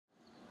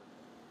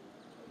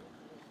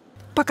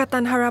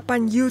Pakatan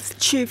Harapan Youth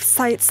Chief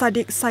Syed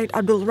Saddiq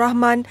Abdul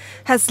Rahman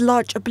has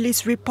lodged a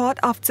police report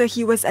after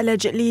he was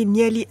allegedly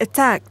nearly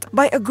attacked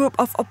by a group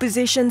of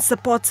opposition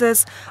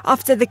supporters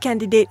after the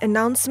candidate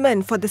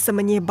announcement for the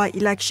Semenyih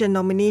by-election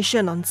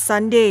nomination on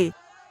Sunday.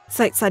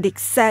 Syed Saddiq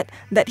said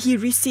that he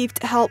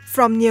received help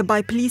from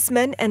nearby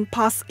policemen and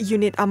past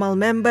unit Amal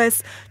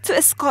members to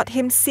escort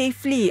him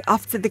safely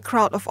after the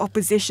crowd of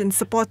opposition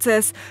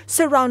supporters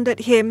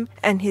surrounded him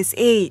and his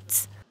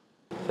aides.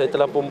 Saya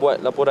telah pun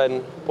buat laporan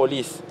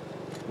polis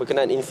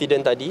berkenaan insiden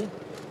tadi.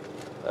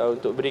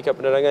 Untuk berikan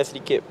penerangan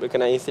sedikit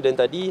berkenaan insiden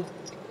tadi,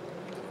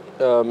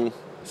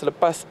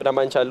 selepas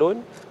penambahan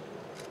calon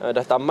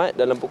dah tamat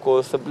dalam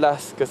pukul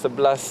 11 ke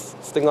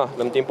 11.30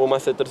 dalam tempoh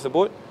masa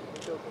tersebut,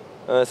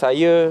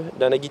 saya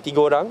dan lagi 3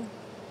 orang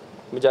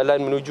berjalan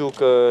menuju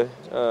ke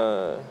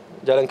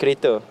jalan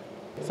kereta.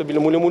 So,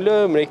 bila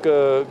mula-mula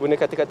mereka guna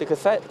kata-kata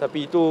kesat,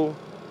 tapi itu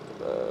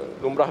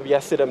lumrah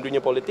biasa dalam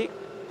dunia politik.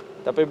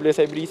 Tapi bila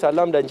saya beri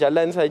salam dan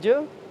jalan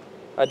saja,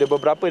 ada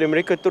beberapa dari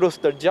mereka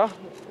terus terjah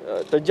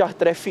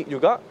trafik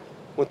juga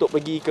untuk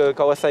pergi ke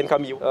kawasan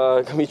kami.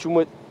 Kami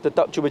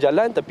tetap cuba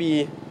jalan,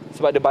 tapi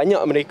sebab ada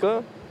banyak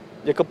mereka,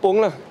 dia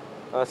kepunglah.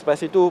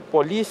 Selepas itu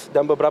polis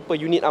dan beberapa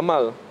unit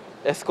amal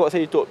escort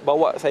saya untuk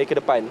bawa saya ke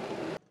depan.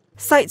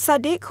 Syed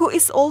Saddiq, who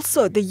is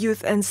also the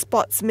Youth and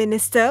Sports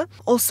Minister,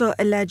 also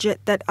alleged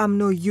that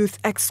UMNO Youth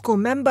Exco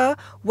member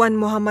Wan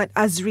Muhammad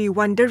Azri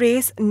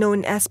Wanderes,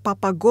 known as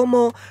Papa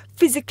Gomo,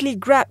 physically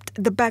grabbed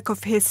the back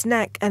of his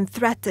neck and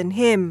threatened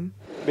him.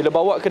 Bila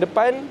bawa ke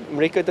depan,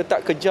 mereka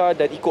tetap kejar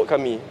dan ikut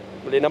kami.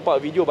 Boleh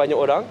nampak video banyak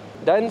orang.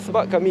 Dan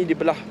sebab kami di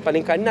belah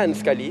paling kanan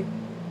sekali,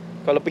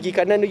 kalau pergi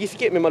kanan lagi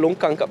sikit memang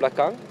longkang kat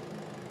belakang.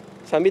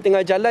 Sambil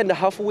tengah jalan dah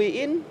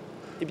halfway in,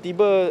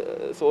 tiba-tiba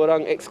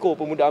seorang exco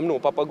pemuda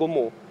UMNO, Papa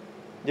Gomo,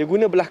 dia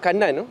guna belah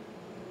kanan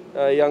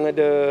yang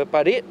ada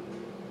parit,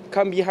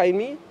 come behind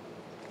me,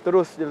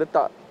 terus dia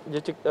letak, dia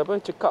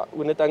cekak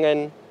guna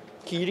tangan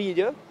kiri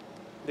dia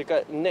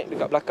dekat neck,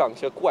 dekat belakang,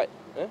 secara kuat.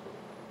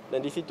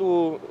 Dan di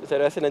situ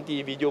saya rasa nanti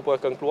video pun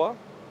akan keluar.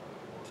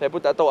 Saya pun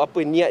tak tahu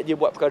apa niat dia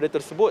buat perkara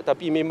tersebut,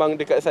 tapi memang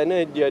dekat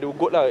sana dia ada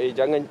ugut lah,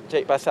 jangan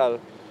cari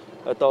pasal.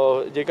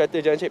 Atau dia kata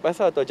jangan cari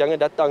pasal atau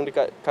jangan datang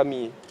dekat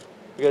kami.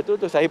 Begitu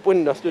tu saya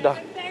pun dah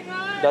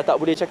tak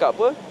boleh cakap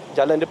apa,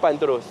 jalan depan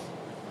terus.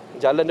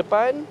 Jalan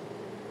depan,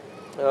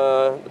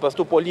 lepas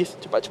tu polis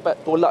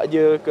cepat-cepat tolak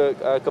dia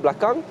ke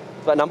belakang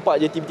sebab nampak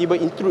dia tiba-tiba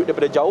intrude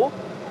daripada jauh.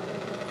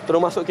 Terus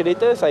masuk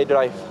kereta, saya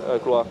drive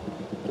keluar.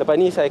 Lepas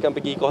ni saya akan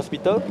pergi ke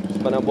hospital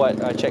sebab nak buat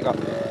check up.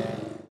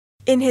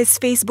 In his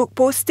Facebook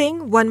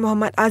posting, Wan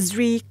Muhammad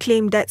Azri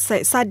claimed that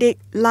Syed Saddiq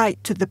lied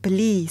to the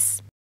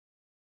police.